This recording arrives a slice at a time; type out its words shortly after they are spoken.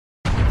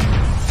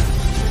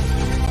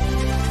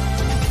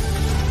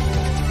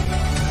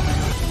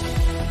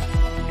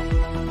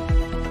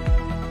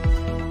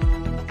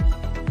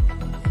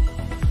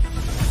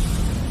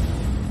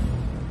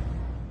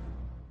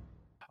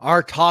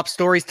Our top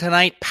stories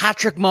tonight: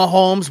 Patrick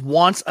Mahomes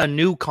wants a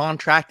new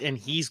contract and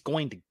he's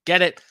going to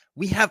get it.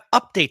 We have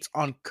updates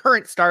on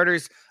current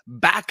starters,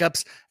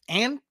 backups,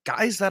 and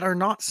guys that are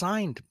not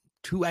signed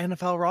to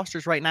NFL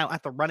rosters right now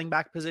at the running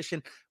back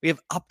position. We have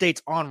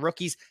updates on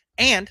rookies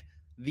and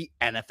the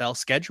NFL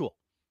schedule.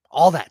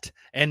 All that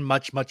and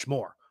much, much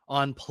more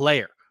on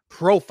Player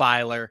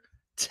Profiler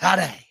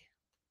today.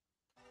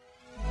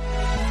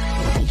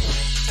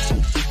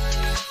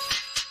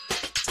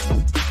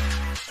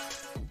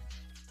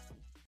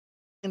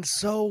 And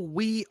so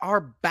we are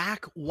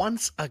back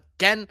once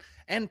again,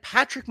 and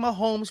Patrick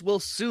Mahomes will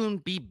soon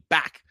be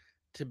back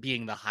to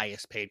being the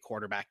highest paid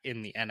quarterback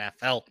in the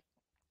NFL.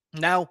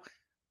 Now,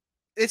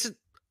 it's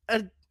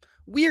a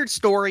weird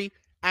story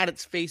at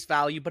its face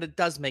value, but it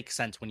does make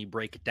sense when you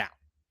break it down.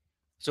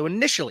 So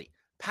initially,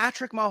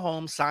 Patrick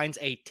Mahomes signs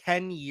a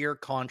 10-year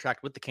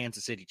contract with the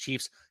Kansas City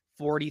Chiefs,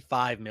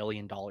 $45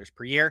 million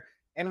per year.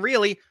 And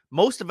really,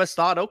 most of us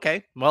thought,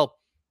 okay, well,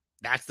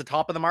 that's the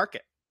top of the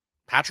market.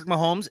 Patrick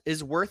Mahomes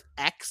is worth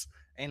X,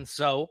 and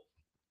so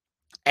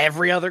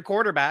every other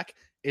quarterback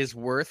is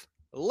worth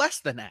less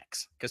than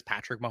X because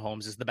Patrick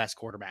Mahomes is the best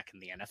quarterback in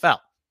the NFL.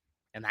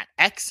 And that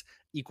X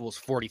equals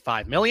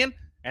 45 million,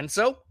 and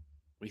so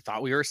we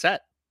thought we were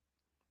set.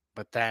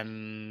 But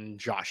then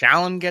Josh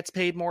Allen gets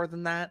paid more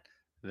than that.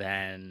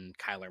 Then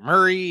Kyler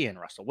Murray and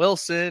Russell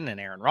Wilson and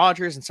Aaron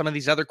Rodgers and some of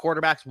these other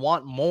quarterbacks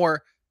want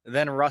more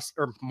than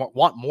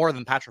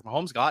Patrick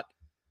Mahomes got.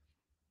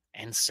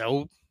 And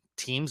so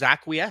teams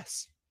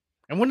acquiesce.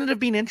 And wouldn't it have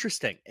been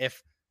interesting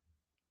if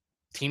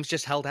teams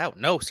just held out?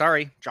 No,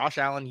 sorry, Josh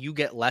Allen, you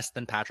get less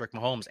than Patrick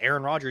Mahomes.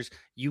 Aaron Rodgers,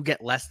 you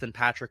get less than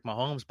Patrick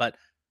Mahomes. But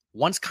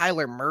once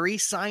Kyler Murray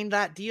signed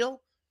that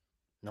deal,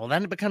 no,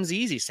 then it becomes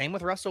easy. Same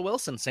with Russell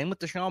Wilson, same with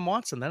Deshaun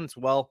Watson. Then it's,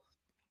 well,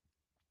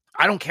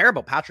 I don't care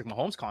about Patrick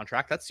Mahomes'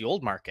 contract. That's the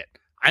old market.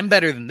 I'm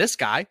better than this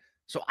guy,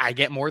 so I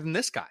get more than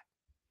this guy.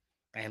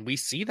 And we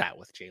see that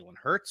with Jalen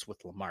Hurts,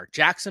 with Lamar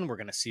Jackson. We're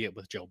going to see it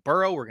with Joe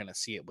Burrow. We're going to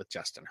see it with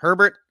Justin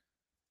Herbert.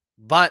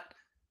 But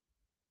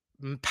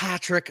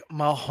Patrick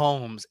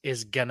Mahomes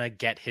is going to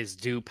get his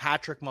due.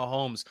 Patrick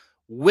Mahomes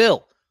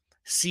will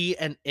see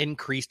an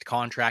increased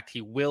contract.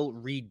 He will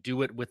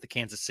redo it with the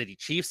Kansas City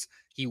Chiefs.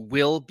 He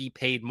will be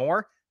paid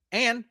more,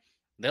 and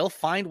they'll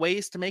find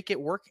ways to make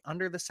it work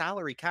under the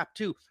salary cap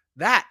too.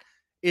 That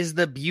is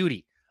the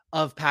beauty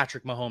of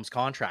Patrick Mahomes'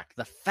 contract.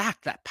 The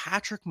fact that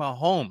Patrick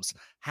Mahomes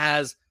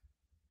has,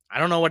 I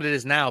don't know what it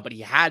is now, but he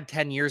had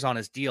 10 years on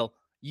his deal.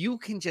 You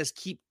can just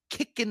keep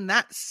kicking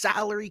that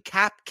salary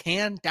cap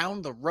can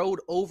down the road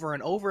over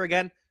and over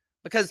again,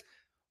 because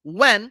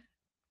when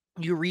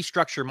you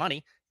restructure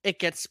money, it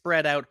gets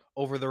spread out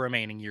over the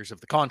remaining years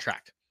of the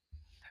contract.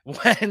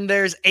 When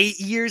there's 8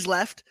 years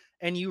left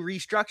and you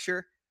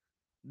restructure,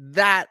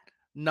 that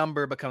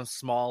number becomes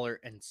smaller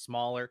and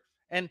smaller.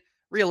 And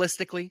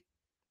realistically,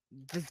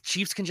 the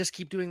Chiefs can just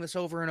keep doing this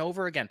over and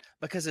over again,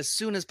 because as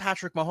soon as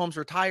Patrick Mahomes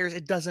retires,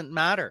 it doesn't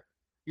matter.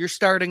 You're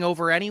starting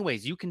over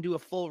anyways. You can do a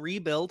full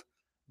rebuild,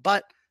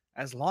 but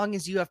as long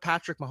as you have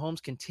Patrick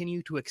Mahomes,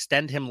 continue to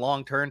extend him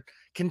long-term,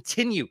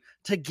 continue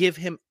to give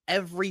him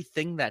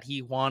everything that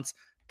he wants.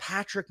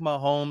 Patrick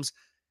Mahomes,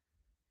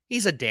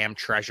 he's a damn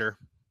treasure.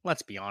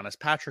 Let's be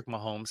honest. Patrick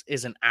Mahomes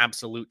is an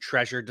absolute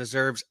treasure,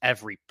 deserves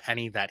every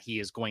penny that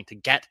he is going to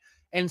get.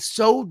 And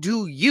so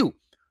do you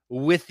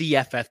with the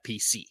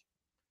FFPC.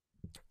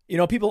 You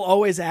know, people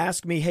always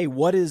ask me, hey,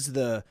 what is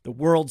the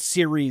World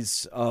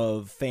Series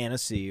of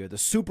fantasy or the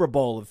Super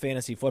Bowl of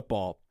fantasy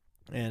football?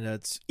 And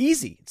it's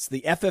easy. It's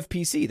the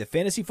FFPC, the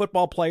Fantasy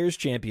Football Players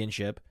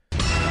Championship.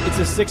 It's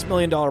a $6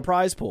 million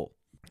prize pool.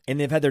 And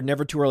they've had their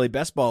Never Too Early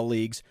Best Ball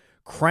Leagues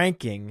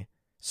cranking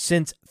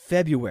since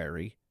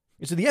February.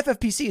 And so the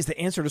FFPC is the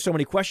answer to so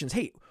many questions.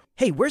 Hey,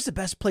 where's the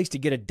best place to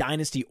get a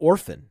Dynasty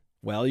Orphan?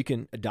 Well, you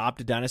can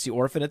adopt a Dynasty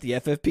Orphan at the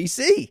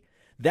FFPC.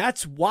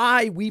 That's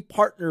why we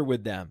partner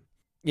with them.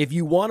 If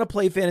you want to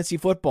play fantasy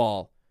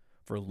football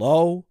for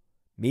low,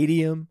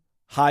 medium,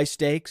 high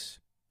stakes,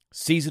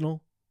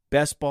 seasonal,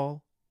 best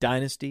ball,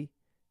 dynasty,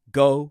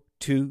 go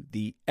to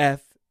the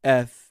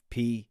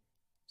FFPC.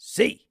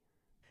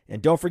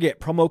 And don't forget,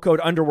 promo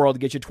code Underworld to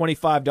get you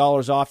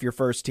 $25 off your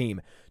first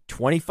team.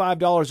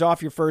 $25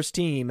 off your first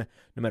team,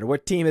 no matter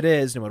what team it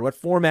is, no matter what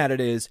format it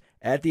is,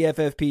 at the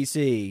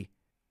FFPC.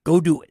 Go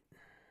do it.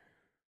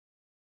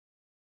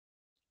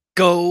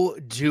 Go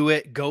do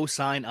it. Go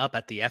sign up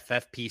at the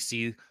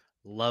FFPC.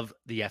 Love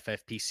the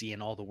FFPC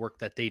and all the work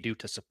that they do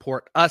to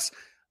support us.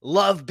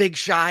 Love Big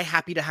Shy.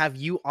 Happy to have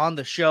you on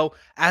the show,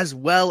 as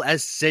well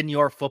as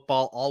Senior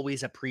Football.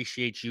 Always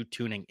appreciate you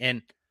tuning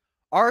in.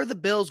 Are the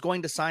Bills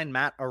going to sign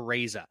Matt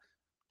Araiza?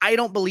 I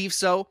don't believe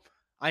so.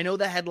 I know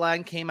the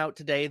headline came out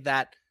today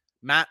that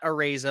Matt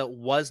Araiza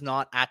was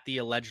not at the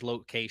alleged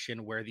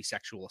location where the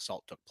sexual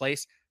assault took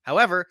place.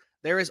 However,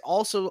 there is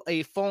also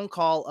a phone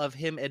call of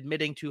him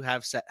admitting to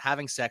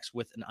having sex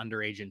with an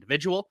underage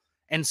individual.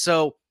 And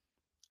so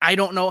I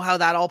don't know how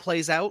that all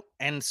plays out.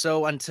 And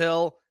so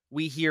until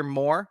we hear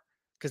more,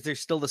 because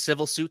there's still the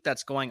civil suit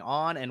that's going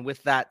on, and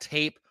with that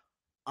tape,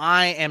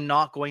 I am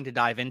not going to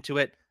dive into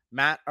it.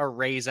 Matt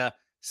Araiza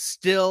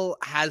still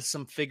has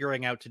some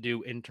figuring out to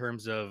do in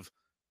terms of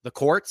the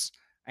courts.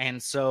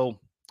 And so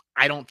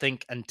I don't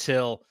think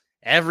until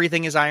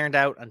everything is ironed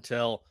out,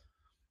 until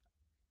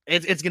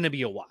it's going to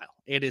be a while.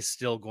 It is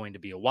still going to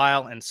be a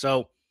while. And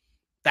so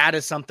that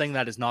is something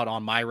that is not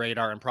on my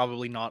radar and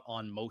probably not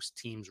on most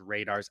teams'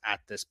 radars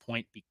at this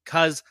point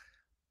because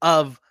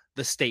of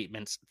the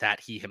statements that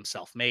he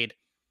himself made.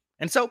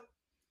 And so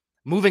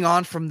moving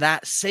on from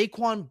that,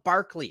 Saquon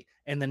Barkley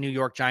and the New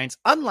York Giants,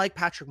 unlike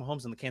Patrick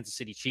Mahomes and the Kansas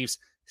City Chiefs,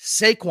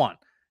 Saquon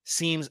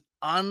seems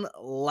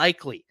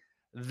unlikely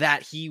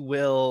that he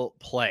will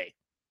play.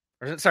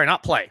 Or, sorry,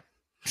 not play.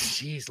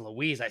 Jeez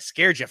Louise, I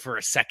scared you for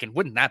a second.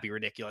 Wouldn't that be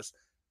ridiculous?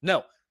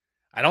 No,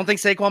 I don't think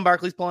Saquon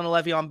Barkley's pulling a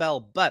Le'Veon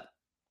Bell, but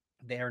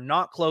they are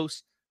not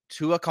close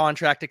to a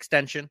contract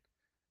extension.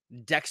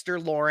 Dexter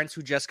Lawrence,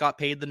 who just got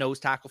paid the nose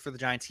tackle for the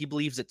Giants, he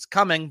believes it's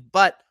coming,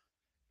 but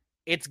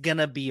it's going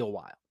to be a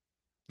while.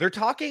 They're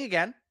talking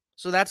again,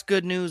 so that's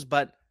good news,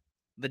 but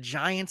the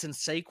Giants and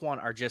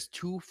Saquon are just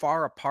too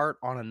far apart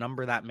on a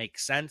number that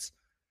makes sense.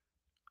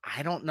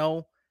 I don't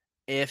know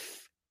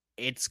if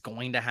it's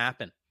going to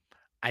happen.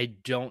 I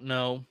don't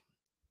know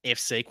if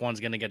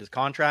Saquon's going to get his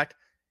contract.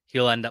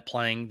 He'll end up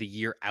playing the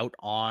year out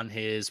on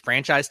his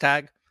franchise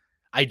tag.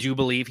 I do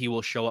believe he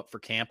will show up for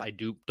camp. I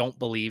don't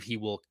believe he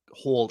will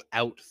hold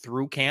out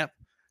through camp.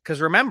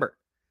 Because remember,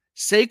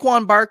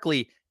 Saquon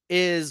Barkley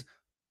is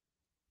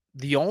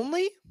the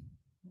only.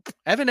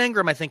 Evan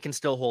Engram, I think, can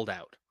still hold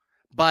out.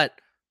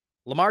 But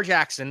Lamar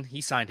Jackson,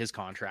 he signed his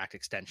contract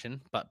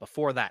extension. But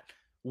before that,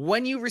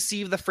 when you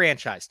receive the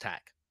franchise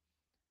tag,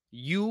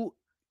 you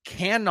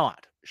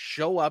cannot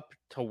show up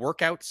to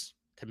workouts,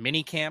 to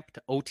mini camp,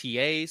 to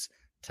OTAs,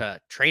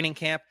 to training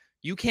camp.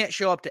 You can't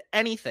show up to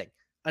anything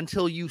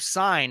until you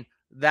sign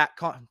that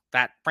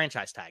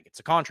franchise tag. It's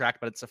a contract,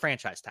 but it's a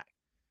franchise tag.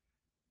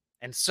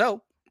 And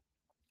so,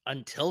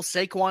 until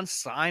Saquon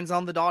signs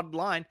on the dotted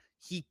line,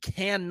 he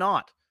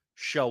cannot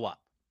show up.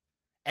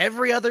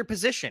 Every other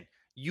position,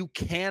 you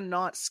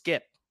cannot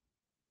skip.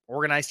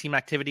 Organized team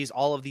activities,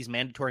 all of these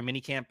mandatory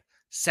minicamp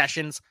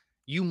sessions,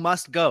 you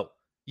must go.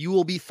 You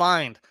will be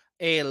fined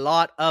a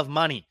lot of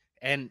money,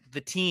 and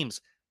the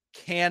teams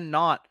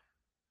cannot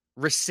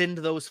rescind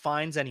those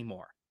fines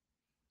anymore.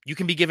 You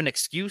can be given an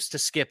excuse to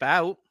skip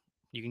out.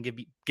 You can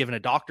be given a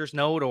doctor's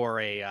note or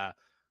a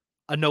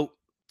note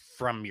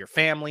from your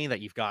family that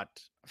you've got.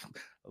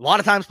 A lot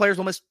of times players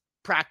will miss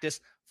practice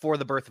for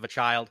the birth of a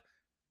child.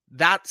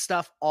 That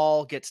stuff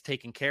all gets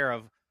taken care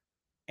of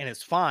and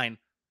is fine.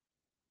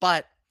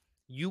 But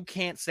you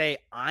can't say,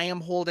 I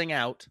am holding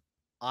out.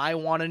 I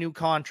want a new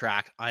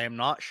contract. I am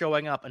not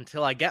showing up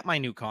until I get my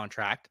new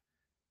contract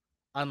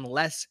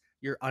unless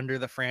you're under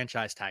the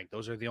franchise tag.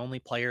 Those are the only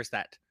players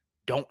that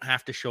don't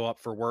have to show up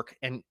for work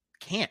and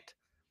can't.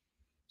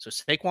 So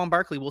Saquon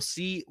Barkley, we'll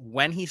see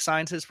when he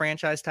signs his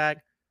franchise tag,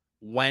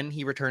 when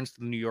he returns to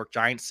the New York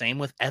Giants. Same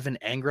with Evan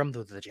Engram,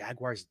 though the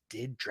Jaguars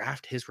did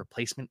draft his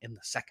replacement in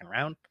the second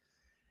round.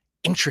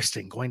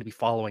 Interesting, going to be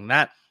following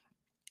that.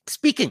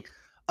 Speaking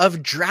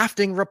of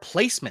drafting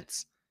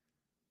replacements,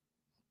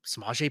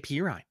 Samaje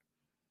Perine.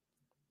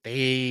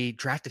 They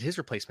drafted his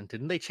replacement,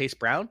 didn't they? Chase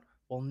Brown?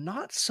 Well,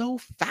 not so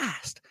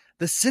fast.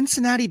 The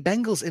Cincinnati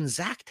Bengals and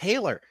Zach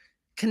Taylor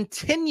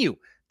continue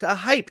to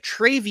hype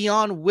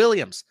Travion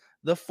Williams.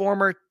 The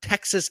former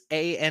Texas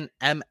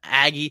A&M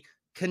Aggie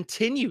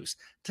continues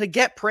to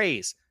get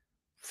praise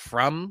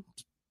from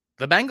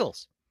the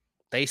Bengals.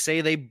 They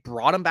say they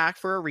brought him back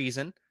for a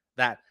reason,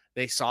 that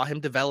they saw him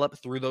develop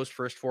through those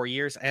first 4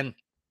 years. And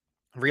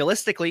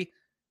realistically,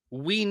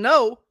 we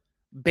know,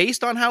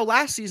 based on how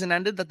last season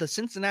ended, that the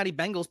Cincinnati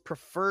Bengals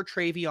prefer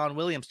Travion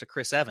Williams to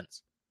Chris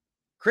Evans.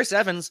 Chris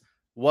Evans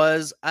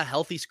was a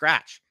healthy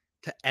scratch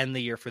to end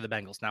the year for the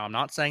Bengals. Now, I'm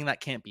not saying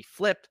that can't be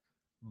flipped,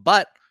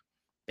 but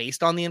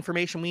based on the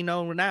information we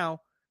know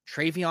now,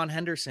 Travion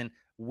Henderson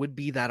would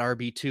be that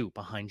RB2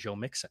 behind Joe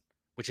Mixon,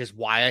 which is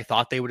why I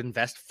thought they would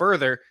invest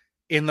further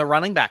in the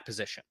running back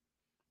position.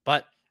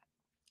 But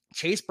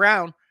Chase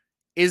Brown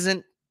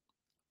isn't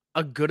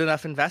a good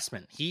enough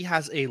investment. He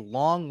has a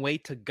long way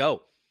to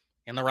go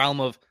in the realm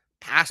of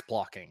pass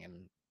blocking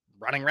and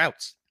running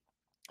routes.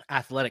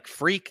 Athletic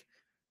freak,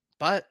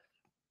 but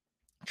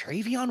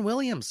Travion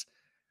Williams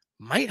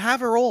might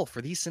have a role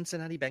for these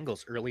Cincinnati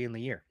Bengals early in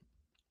the year.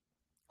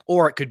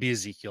 Or it could be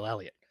Ezekiel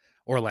Elliott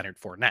or Leonard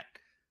Fournette.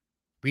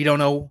 We don't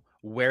know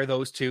where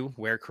those two,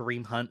 where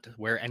Kareem Hunt,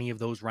 where any of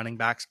those running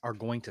backs are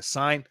going to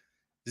sign.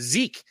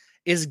 Zeke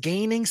is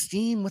gaining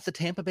steam with the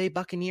Tampa Bay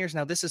Buccaneers.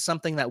 Now, this is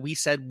something that we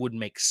said would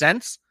make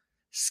sense.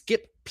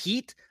 Skip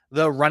Pete,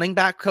 the running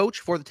back coach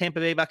for the Tampa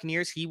Bay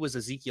Buccaneers, he was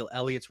Ezekiel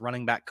Elliott's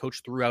running back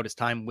coach throughout his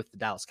time with the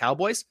Dallas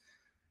Cowboys.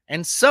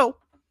 And so,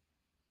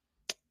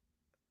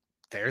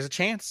 there's a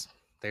chance.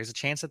 There's a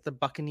chance that the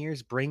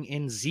Buccaneers bring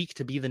in Zeke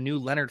to be the new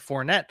Leonard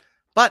Fournette.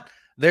 But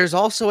there's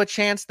also a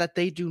chance that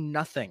they do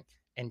nothing,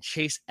 and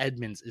Chase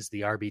Edmonds is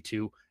the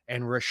RB2,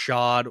 and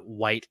Rachaad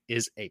White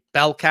is a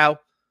bell cow.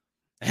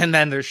 And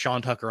then there's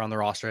Sean Tucker on the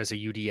roster as a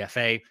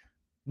UDFA.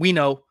 We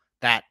know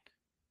that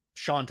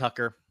Sean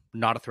Tucker,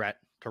 not a threat.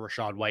 to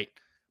Rachaad White.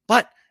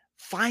 But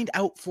find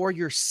out for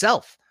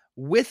yourself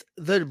with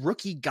the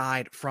rookie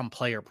guide from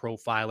Player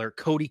Profiler.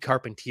 Cody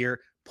Carpentier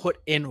put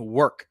in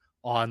work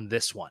on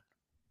this one.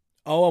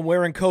 Oh, I'm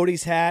wearing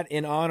Cody's hat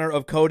in honor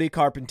of Cody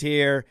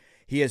Carpentier.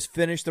 He has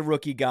finished the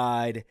rookie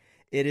guide.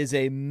 It is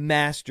a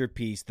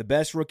masterpiece, the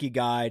best rookie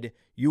guide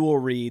you will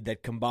read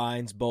that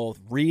combines both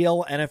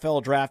real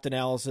NFL draft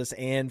analysis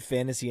and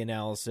fantasy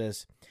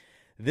analysis.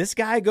 This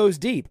guy goes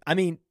deep. I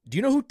mean, do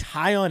you know who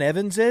Tyon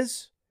Evans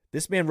is?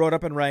 This man wrote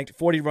up and ranked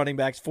 40 running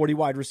backs, 40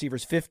 wide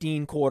receivers,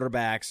 15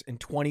 quarterbacks, and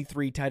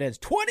 23 tight ends.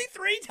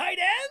 23 tight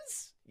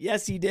ends?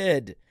 Yes, he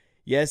did.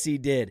 Yes, he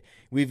did.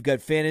 We've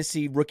got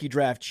fantasy rookie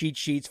draft cheat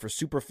sheets for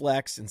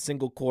Superflex and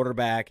single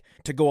quarterback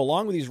to go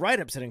along with these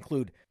write-ups that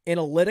include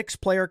analytics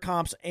player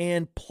comps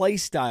and play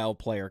style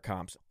player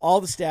comps.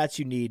 All the stats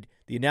you need,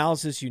 the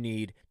analysis you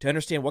need to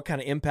understand what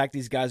kind of impact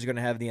these guys are going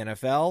to have in the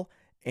NFL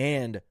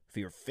and for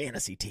your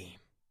fantasy team.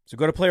 So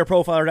go to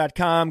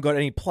playerprofiler.com, go to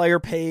any player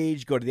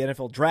page, go to the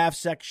NFL draft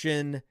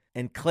section,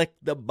 and click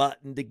the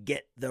button to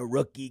get the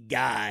rookie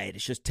guide.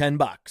 It's just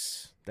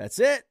 $10. That's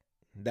it.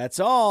 That's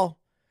all.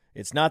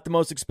 It's not the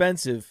most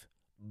expensive,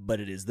 but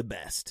it is the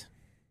best.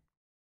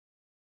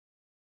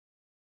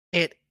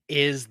 It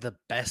is the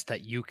best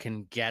that you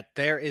can get.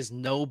 There is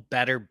no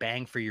better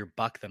bang for your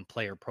buck than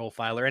Player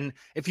Profiler. And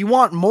if you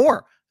want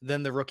more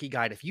than the rookie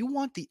guide, if you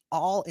want the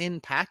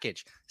all-in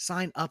package,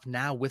 sign up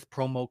now with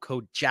promo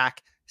code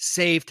Jack.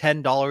 Save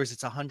 $10.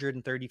 It's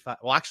 $135.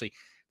 Well, actually,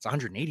 it's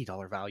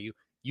 $180 value.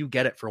 You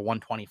get it for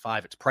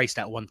 $125. It's priced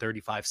at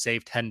 $135.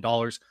 Save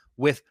 $10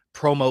 with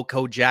promo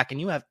code Jack, and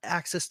you have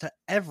access to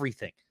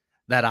everything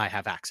that I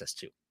have access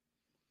to.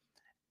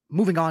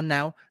 Moving on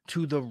now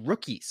to the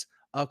rookies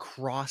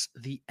across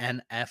the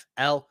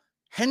NFL.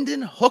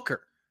 Hendon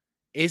Hooker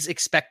is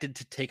expected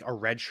to take a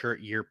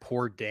redshirt year.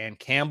 Poor Dan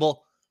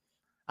Campbell.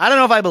 I don't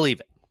know if I believe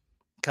it,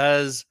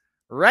 because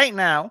right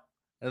now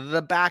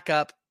the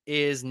backup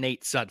is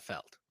Nate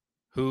Sudfeld,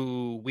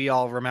 who we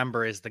all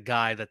remember is the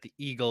guy that the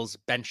Eagles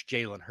benched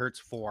Jalen Hurts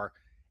for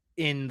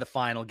in the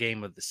final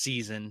game of the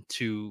season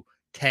to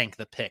tank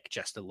the pick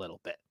just a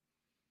little bit.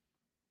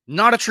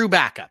 Not a true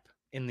backup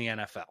in the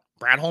NFL.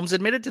 Brad Holmes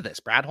admitted to this.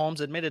 Brad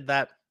Holmes admitted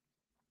that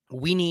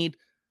we need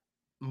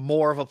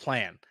more of a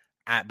plan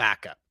at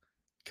backup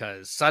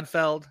because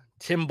Sudfeld,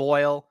 Tim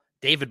Boyle,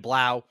 David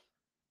Blau,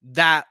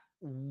 that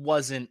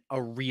wasn't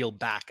a real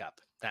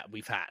backup that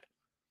we've had.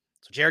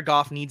 So Jared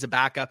Goff needs a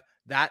backup.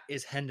 That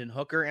is Hendon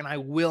Hooker, and I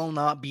will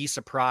not be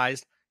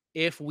surprised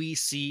if we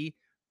see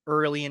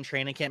early in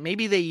training camp.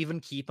 Maybe they even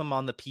keep him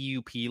on the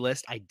PUP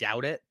list. I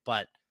doubt it,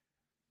 but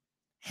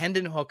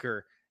Hendon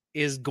Hooker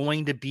is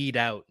going to beat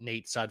out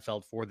Nate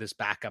Sudfeld for this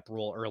backup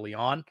role early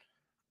on.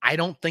 I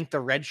don't think the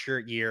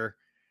redshirt year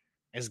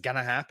is going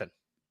to happen.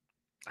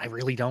 I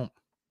really don't.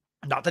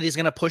 Not that he's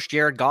going to push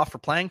Jared Goff for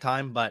playing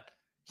time, but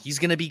he's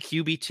going to be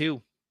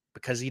QB2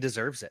 because he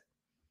deserves it.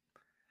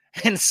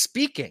 And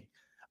speaking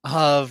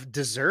of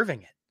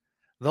deserving it,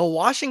 the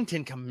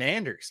Washington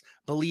Commanders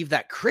believe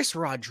that Chris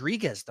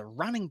Rodriguez, the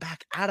running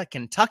back out of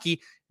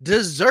Kentucky,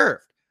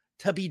 deserved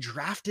to be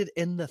drafted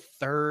in the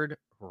 3rd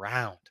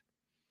round.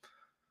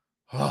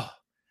 Oh,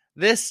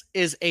 this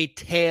is a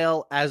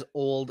tale as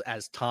old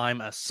as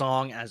time, a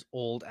song as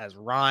old as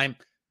rhyme.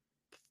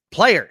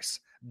 Players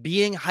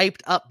being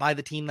hyped up by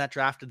the team that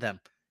drafted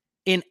them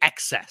in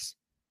excess.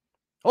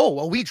 Oh,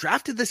 well, we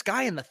drafted this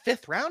guy in the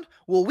 5th round?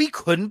 Well, we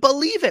couldn't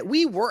believe it.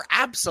 We were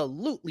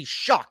absolutely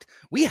shocked.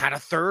 We had a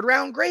 3rd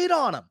round grade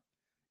on him.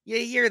 You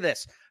hear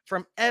this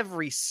from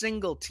every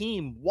single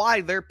team,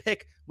 why their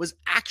pick was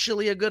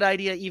actually a good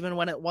idea even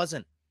when it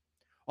wasn't.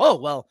 Oh,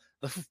 well,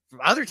 the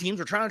other teams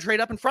were trying to trade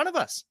up in front of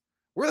us.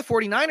 We're the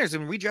 49ers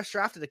and we just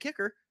drafted a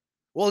kicker.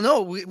 Well,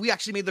 no, we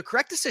actually made the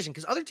correct decision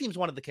because other teams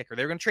wanted the kicker.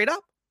 They were going to trade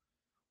up.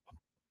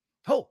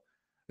 Oh,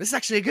 this is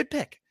actually a good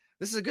pick.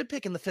 This is a good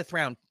pick in the 5th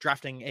round,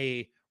 drafting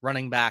a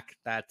running back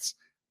that's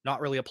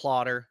not really a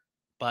plotter,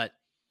 but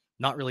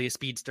not really a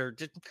speedster.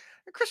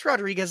 Chris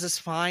Rodriguez is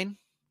fine.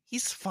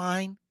 He's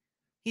fine.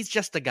 He's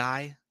just a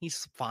guy.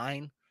 He's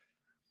fine.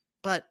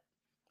 But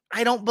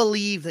I don't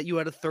believe that you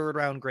had a 3rd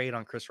round grade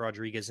on Chris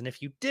Rodriguez. And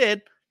if you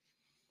did,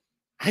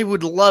 I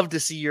would love to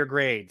see your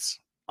grades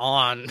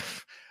on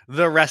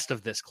the rest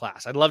of this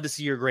class. I'd love to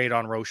see your grade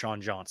on Roschon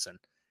Johnson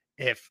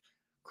if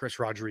Chris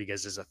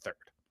Rodriguez is a 3rd.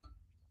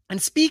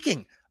 And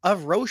speaking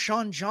of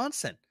Roschon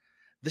Johnson,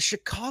 the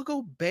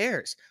Chicago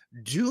Bears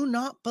do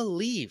not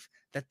believe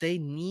that they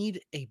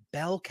need a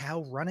bell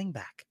cow running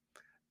back.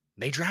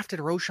 They drafted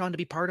Roschon to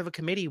be part of a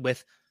committee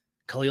with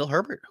Khalil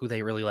Herbert, who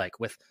they really like,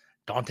 with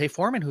Dante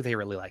Foreman, who they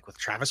really like, with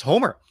Travis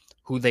Homer,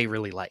 who they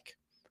really like.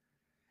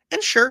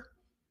 And sure,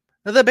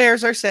 the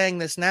Bears are saying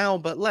this now,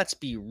 but let's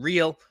be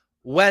real.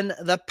 When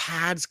the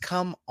pads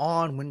come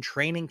on, when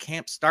training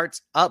camp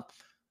starts up,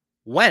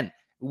 when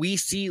we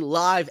see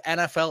live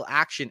NFL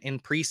action in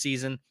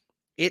preseason,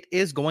 it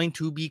is going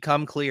to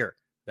become clear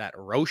that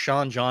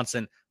Roschon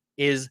Johnson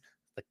is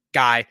the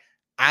guy.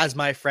 As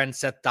my friend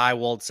Seth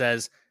Dywald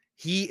says,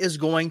 he is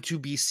going to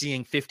be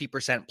seeing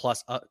 50%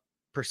 plus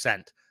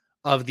percent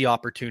of the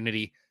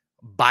opportunity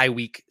by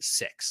week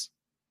 6.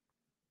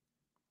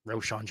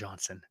 Roschon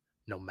Johnson,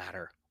 no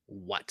matter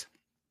what.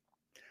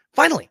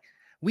 Finally,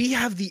 we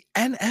have the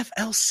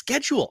NFL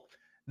schedule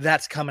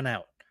that's coming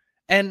out.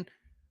 And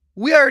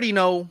we already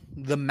know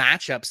the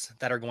matchups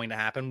that are going to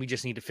happen. We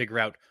just need to figure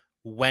out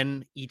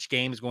when each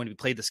game is going to be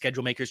played. The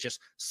schedule makers just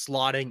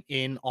slotting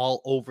in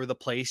all over the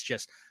place,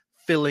 just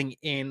filling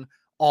in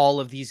all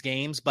of these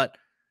games. But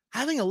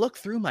having a look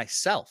through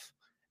myself,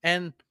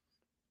 and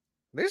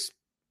there's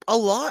a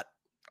lot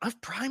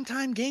of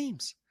primetime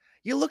games.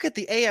 You look at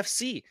the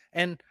AFC,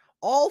 and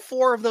all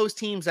 4 of those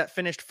teams that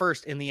finished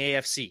first in the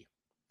AFC,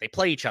 they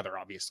play each other,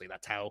 obviously.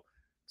 That's how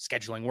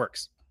scheduling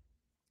works.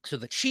 So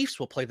the Chiefs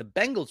will play the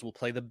Bengals, will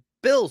play the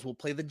Bills, will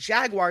play the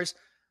Jaguars.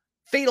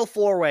 Fatal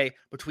 4-way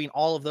between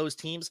all of those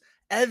teams.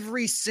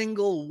 Every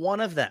single one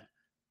of them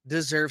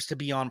deserves to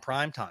be on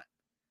primetime.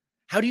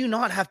 How do you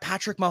not have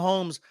Patrick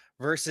Mahomes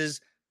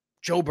versus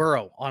Joe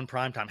Burrow on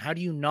primetime? How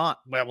do you not?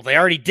 Well, they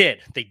already did.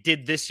 They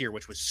did this year,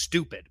 which was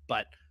stupid.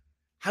 But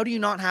how do you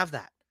not have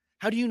that?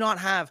 How do you not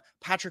have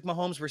Patrick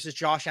Mahomes versus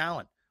Josh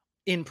Allen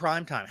in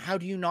primetime? How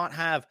do you not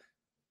have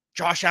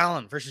Josh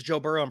Allen versus Joe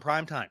Burrow in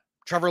primetime?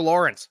 Trevor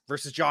Lawrence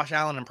versus Josh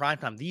Allen in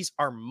primetime. These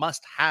are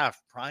must-have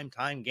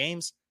primetime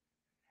games.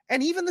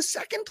 And even the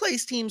second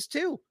place teams,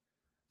 too.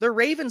 The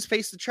Ravens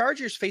face the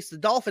Chargers, face the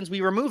Dolphins.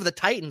 We remove the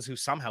Titans, who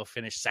somehow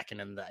finished second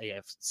in the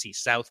AFC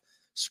South.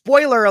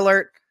 Spoiler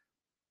alert,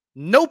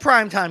 no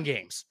primetime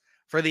games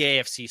for the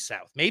AFC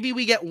South. Maybe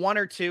we get 1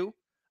 or 2,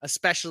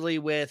 especially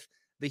with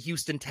the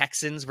Houston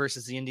Texans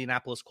versus the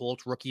Indianapolis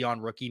Colts, rookie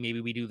on rookie.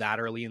 Maybe we do that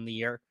early in the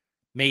year.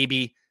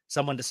 Maybe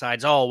someone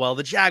decides, oh, well,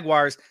 the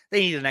Jaguars, they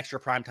need an extra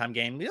primetime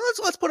game.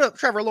 Let's put up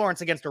Trevor Lawrence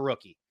against a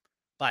rookie.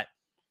 But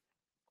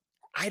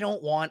I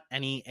don't want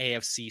any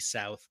AFC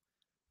South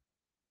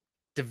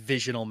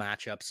divisional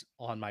matchups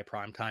on my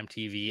primetime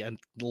TV,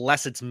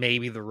 unless it's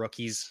maybe the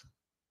rookies,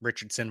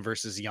 Richardson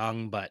versus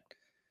Young,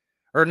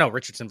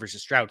 Richardson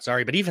versus Stroud,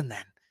 sorry. But even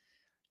then,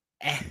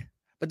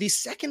 But these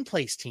second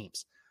place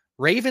teams,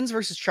 Ravens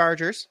versus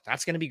Chargers,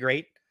 that's going to be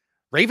great.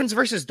 Ravens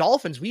versus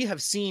Dolphins, we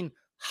have seen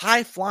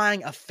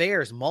high-flying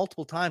affairs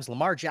multiple times.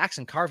 Lamar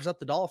Jackson carves up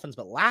the Dolphins,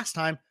 but last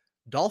time,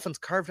 Dolphins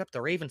carved up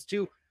the Ravens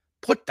too.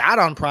 Put that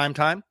on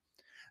primetime.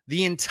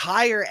 The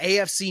entire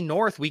AFC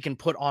North we can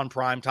put on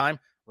primetime.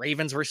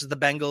 Ravens versus the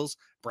Bengals,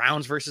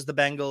 Browns versus the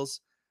Bengals,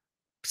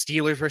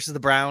 Steelers versus the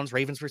Browns,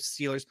 Ravens versus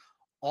Steelers.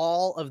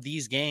 All of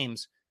these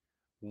games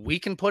we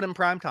can put in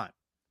primetime.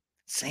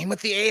 Same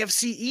with the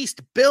AFC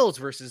East, Bills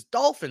versus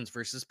Dolphins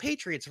versus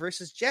Patriots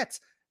versus Jets.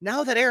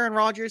 Now that Aaron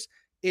Rodgers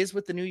is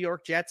with the New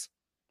York Jets,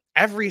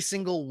 every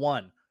single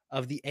one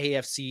of the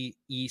AFC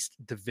East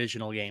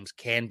divisional games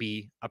can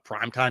be a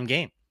primetime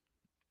game.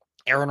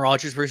 Aaron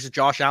Rodgers versus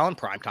Josh Allen,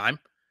 primetime.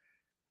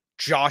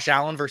 Josh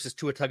Allen versus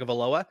Tua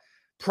Tagovailoa,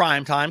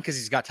 primetime, because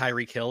he's got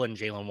Tyreek Hill and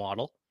Jalen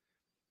Waddle.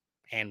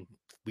 And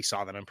we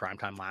saw that in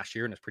primetime last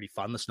year, and it's pretty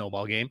fun, the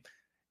snowball game.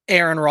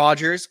 Aaron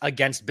Rodgers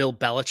against Bill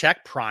Belichick,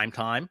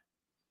 primetime.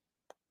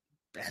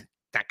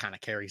 That kind of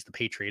carries the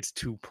Patriots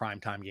to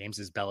primetime games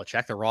is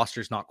Belichick. The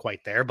roster's not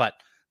quite there, but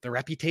the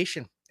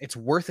reputation, it's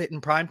worth it in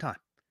primetime.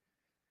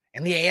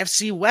 And the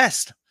AFC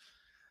West,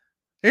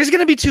 there's going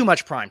to be too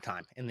much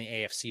primetime in the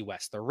AFC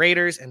West. The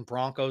Raiders and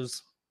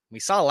Broncos, we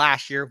saw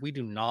last year, we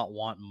do not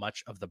want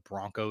much of the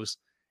Broncos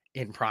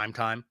in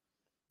primetime.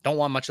 Don't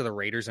want much of the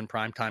Raiders in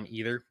primetime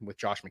either with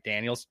Josh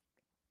McDaniels.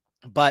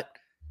 But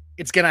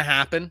it's going to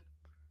happen.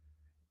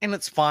 And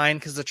it's fine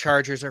because the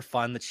Chargers are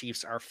fun. The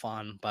Chiefs are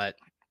fun. But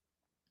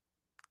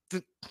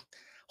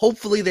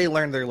hopefully they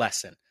learn their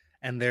lesson.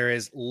 And there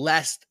is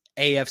less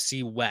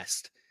AFC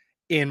West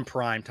in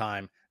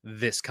primetime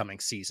this coming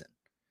season.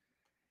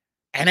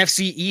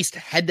 NFC East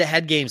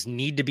head-to-head games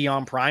need to be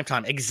on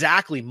primetime.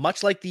 Exactly.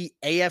 Much like the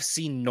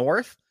AFC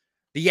North,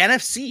 the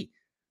NFC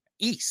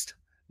East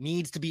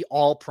needs to be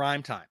all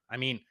primetime. I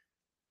mean,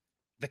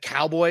 the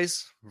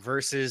Cowboys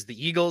versus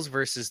the Eagles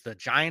versus the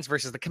Giants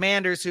versus the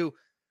Commanders, who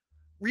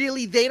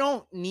really, they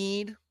don't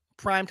need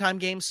primetime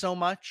games so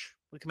much,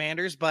 the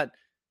Commanders, but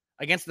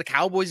against the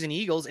Cowboys and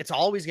Eagles, it's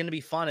always going to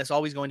be fun. It's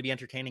always going to be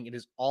entertaining. It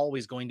is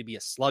always going to be a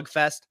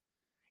slugfest.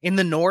 In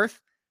the North,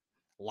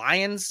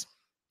 Lions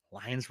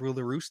rule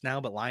the roost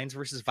now, but Lions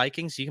versus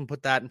Vikings, you can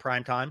put that in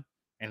primetime,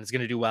 and it's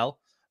going to do well.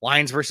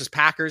 Lions versus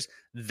Packers,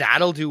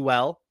 that'll do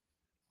well.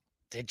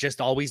 It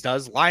just always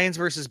does. Lions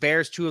versus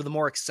Bears, two of the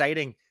more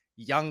exciting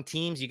young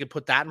teams. You could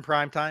put that in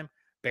primetime.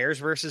 Bears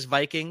versus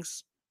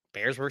Vikings,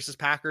 Bears versus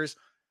Packers.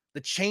 The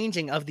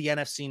changing of the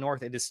NFC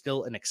North, it is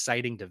still an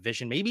exciting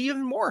division, maybe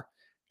even more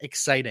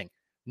exciting,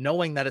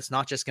 knowing that it's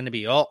not just going to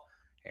be,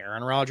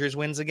 Aaron Rodgers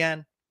wins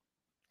again.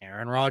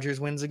 Aaron Rodgers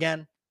wins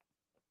again.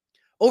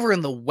 Over in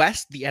the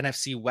West, the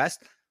NFC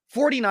West,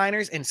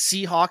 49ers and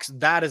Seahawks,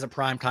 that is a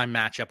primetime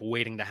matchup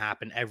waiting to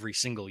happen every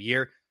single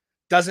year.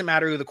 Doesn't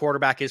matter who the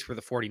quarterback is for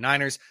the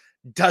 49ers.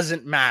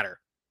 Doesn't matter.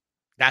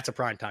 That's a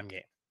primetime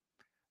game.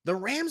 The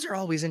Rams are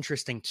always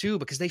interesting too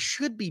because they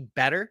should be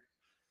better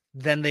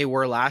than they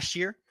were last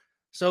year.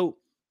 So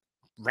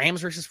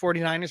Rams versus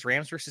 49ers,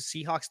 Rams versus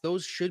Seahawks,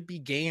 those should be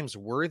games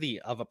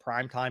worthy of a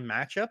primetime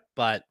matchup.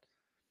 But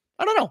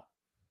I don't know.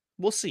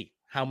 We'll see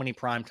how many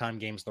primetime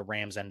games the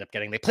Rams end up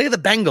getting. They play the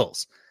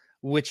Bengals,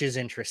 which is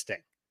interesting.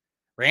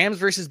 Rams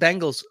versus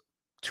Bengals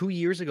 2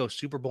 years ago,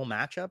 Super Bowl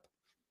matchup.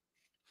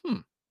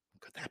 Could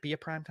that be a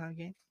primetime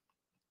game?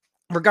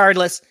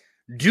 Regardless,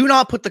 do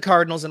not put the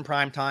Cardinals in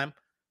primetime.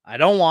 I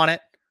don't want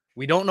it.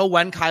 We don't know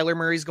when Kyler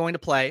Murray is going to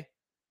play.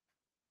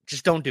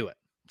 Just don't do it.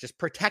 Just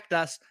protect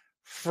us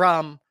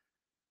from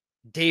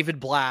David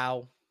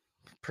Blau.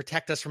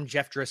 Protect us from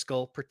Jeff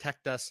Driscoll.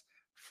 Protect us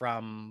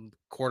from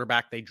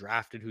quarterback they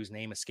drafted whose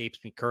name escapes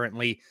me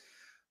currently.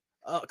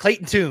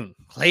 Clayton Tune.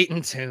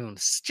 Clayton Tune.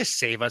 Just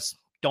save us.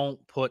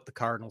 Don't put the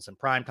Cardinals in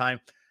primetime.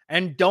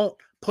 And don't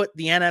put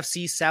the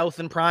NFC South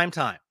in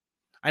primetime.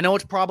 I know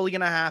it's probably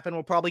going to happen.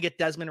 We'll probably get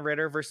Desmond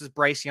Ridder versus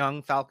Bryce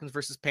Young, Falcons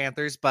versus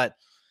Panthers, but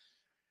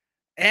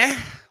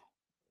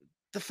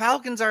the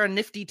Falcons are a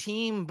nifty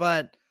team,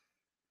 but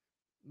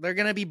they're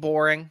going to be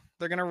boring.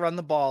 They're going to run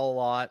the ball a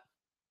lot.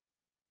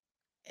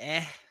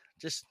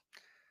 Just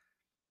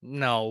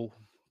no.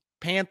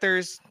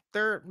 Panthers,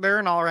 they're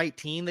an all right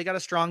team. They got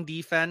a strong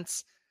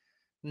defense.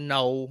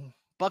 No.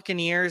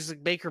 Buccaneers,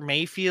 Baker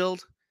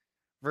Mayfield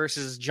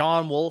versus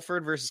John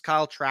Wolford versus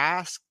Kyle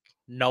Trask.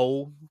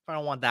 No, I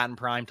don't want that in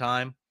prime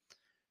time.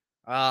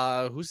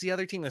 Who's the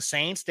other team? The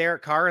Saints,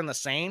 Derek Carr and the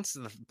Saints,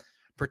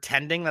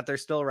 pretending that they're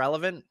still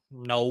relevant.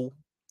 No.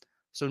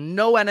 So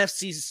no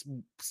NFC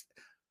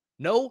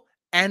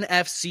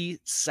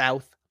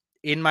South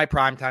in my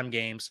primetime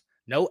games.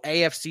 No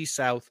AFC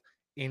South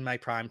in my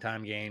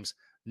primetime games.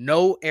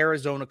 No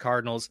Arizona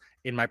Cardinals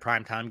in my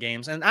primetime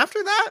games. And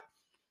after that,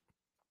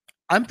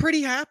 I'm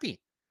pretty happy.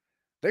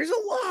 There's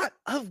a lot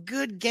of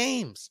good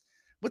games.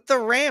 With the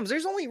Rams,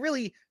 there's only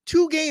really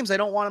 2 games I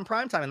don't want in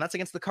primetime, and that's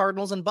against the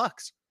Cardinals and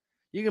Bucks.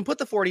 You can put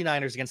the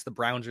 49ers against the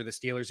Browns or the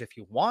Steelers if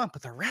you want,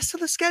 but the rest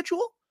of the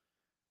schedule,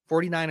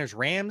 49ers,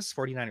 Rams,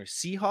 49ers,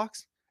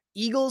 Seahawks,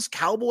 Eagles,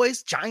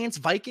 Cowboys, Giants,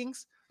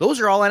 Vikings, those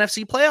are all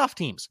NFC playoff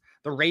teams.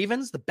 The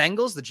Ravens, the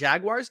Bengals, the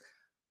Jaguars,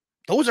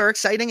 those are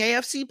exciting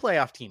AFC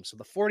playoff teams. So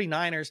the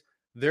 49ers,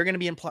 they're going to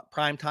be in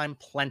primetime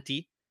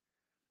plenty.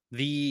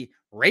 The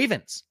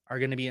Ravens are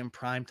going to be in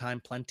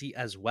primetime plenty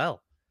as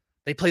well.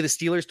 They play the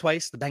Steelers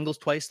twice, the Bengals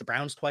twice, the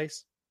Browns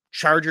twice.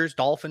 Chargers,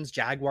 Dolphins,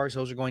 Jaguars,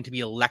 those are going to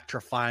be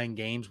electrifying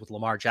games with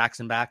Lamar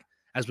Jackson back.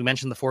 As we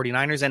mentioned, the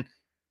 49ers and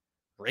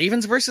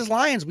Ravens versus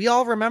Lions. We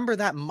all remember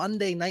that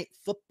Monday Night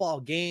Football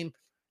game.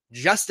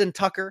 Justin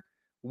Tucker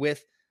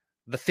with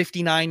the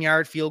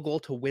 59-yard field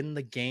goal to win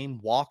the game,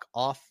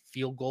 walk-off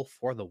field goal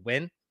for the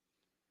win.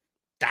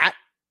 That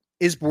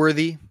is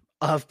worthy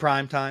of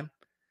primetime.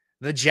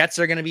 The Jets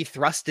are going to be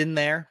thrust in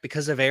there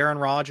because of Aaron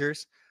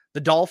Rodgers.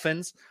 The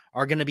Dolphins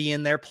are going to be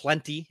in there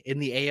plenty in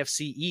the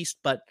AFC East,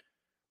 but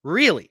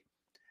really,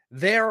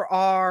 there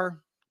are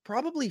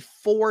probably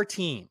 4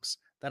 teams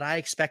that I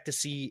expect to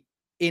see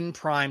in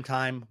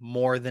primetime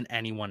more than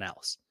anyone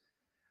else.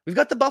 We've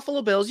got the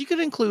Buffalo Bills. You could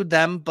include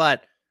them,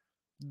 but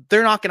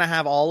they're not going to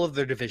have all of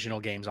their divisional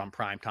games on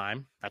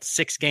primetime. That's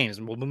 6 games,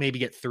 and we'll maybe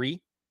get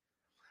 3.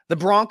 The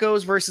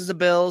Broncos versus the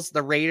Bills,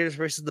 the Raiders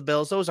versus the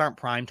Bills, those aren't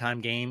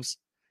primetime games.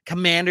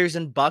 Commanders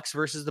and Bucks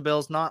versus the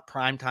Bills, not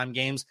primetime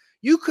games.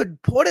 You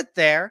could put it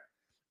there,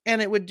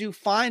 and it would do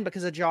fine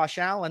because of Josh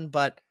Allen,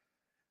 but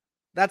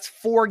that's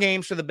 4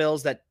 games for the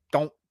Bills that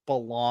don't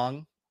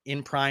belong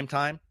in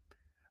primetime.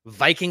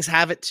 Vikings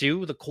have it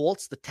too. The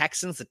Colts, the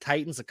Texans, the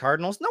Titans, the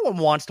Cardinals. No one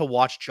wants to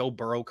watch Joe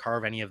Burrow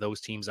carve any of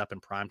those teams up in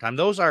primetime.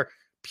 Those are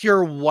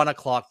pure 1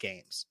 o'clock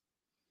games.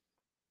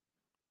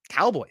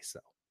 Cowboys,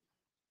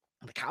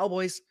 though. The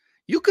Cowboys,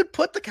 you could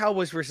put the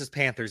Cowboys versus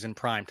Panthers in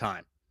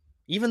primetime.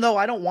 Even though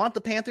I don't want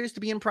the Panthers to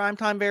be in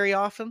primetime very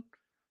often,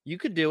 you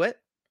could do it.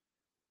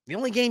 The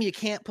only game you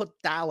can't put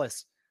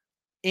Dallas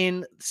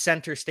in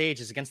center stage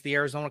is against the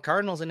Arizona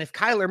Cardinals. And if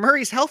Kyler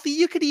Murray's healthy,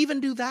 you could even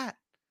do that.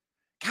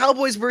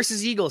 Cowboys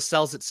versus Eagles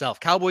sells itself.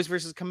 Cowboys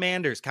versus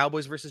Commanders,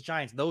 Cowboys versus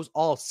Giants, those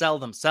all sell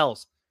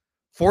themselves.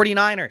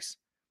 49ers,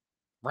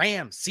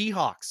 Rams,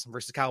 Seahawks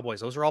versus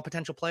Cowboys, those are all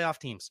potential playoff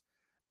teams.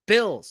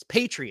 Bills,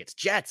 Patriots,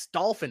 Jets,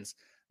 Dolphins,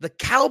 the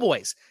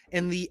Cowboys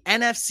in the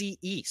NFC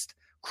East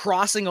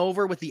crossing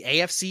over with the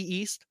AFC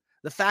East.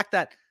 The fact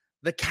that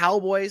the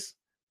Cowboys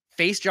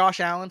face Josh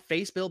Allen,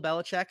 face Bill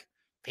Belichick,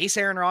 face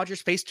Aaron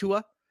Rodgers, face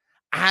Tua,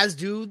 as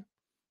do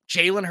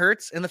Jalen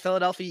Hurts and the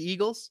Philadelphia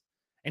Eagles,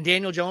 and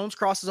Daniel Jones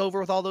crosses over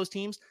with all those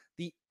teams.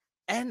 The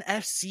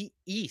NFC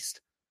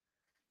East,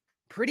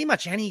 pretty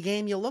much any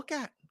game you look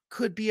at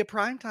could be a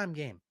primetime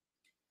game.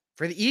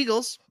 For the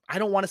Eagles, I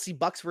don't want to see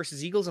Bucks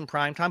versus Eagles in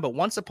primetime, but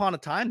once upon a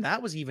time,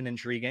 that was even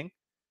intriguing.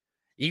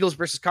 Eagles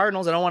versus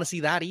Cardinals, I don't want to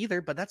see that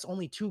either, but that's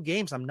only 2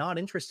 games I'm not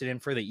interested in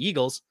for the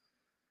Eagles.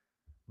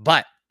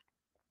 But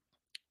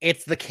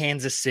it's the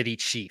Kansas City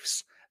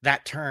Chiefs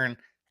that turn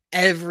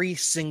every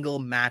single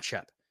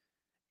matchup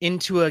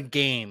into a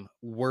game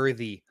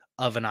worthy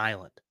of an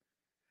island.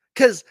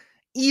 Because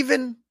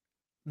even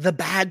the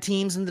bad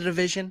teams in the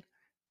division,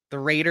 the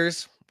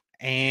Raiders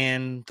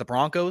and the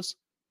Broncos,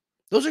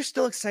 those are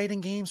still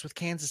exciting games with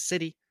Kansas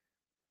City.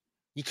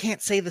 You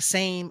can't say the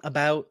same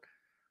about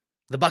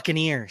the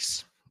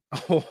Buccaneers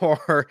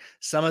or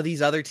some of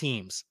these other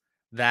teams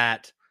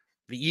that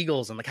the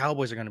Eagles and the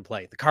Cowboys are going to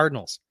play, the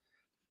Cardinals.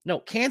 No,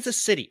 Kansas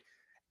City.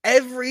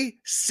 Every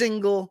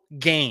single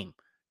game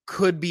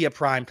could be a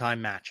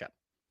primetime matchup.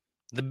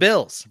 The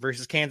Bills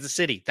versus Kansas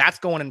City, that's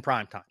going in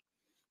primetime.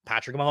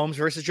 Patrick Mahomes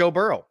versus Joe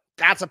Burrow,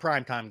 that's a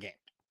primetime game.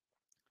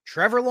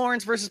 Trevor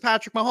Lawrence versus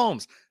Patrick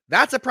Mahomes,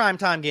 that's a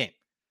primetime game.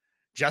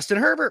 Justin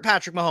Herbert,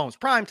 Patrick Mahomes,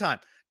 primetime.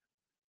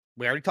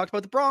 We already talked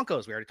about the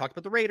Broncos. We already talked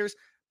about the Raiders.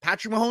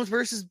 Patrick Mahomes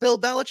versus Bill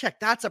Belichick,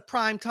 that's a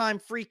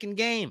primetime freaking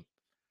game.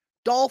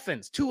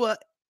 Dolphins, Tua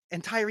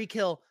and Tyreek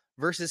Hill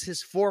versus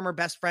his former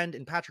best friend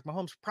in Patrick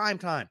Mahomes,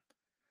 primetime.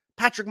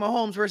 Patrick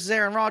Mahomes versus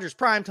Aaron Rodgers,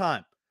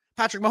 primetime.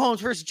 Patrick Mahomes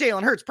versus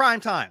Jalen Hurts,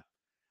 primetime.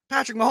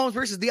 Patrick Mahomes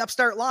versus the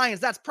upstart Lions,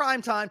 that's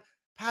primetime.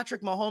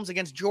 Patrick Mahomes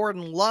against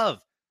Jordan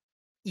Love,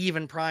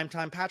 even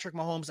primetime. Patrick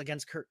Mahomes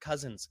against Kirk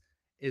Cousins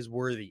is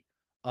worthy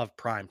of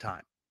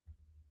primetime.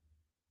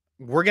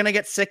 We're going to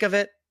get sick of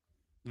it.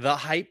 The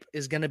hype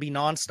is going to be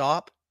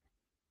nonstop.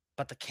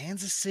 But the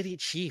Kansas City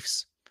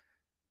Chiefs,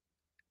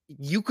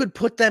 you could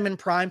put them in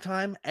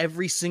primetime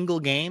every single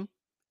game,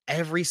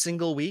 every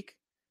single week,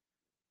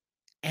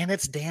 and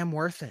it's damn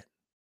worth it.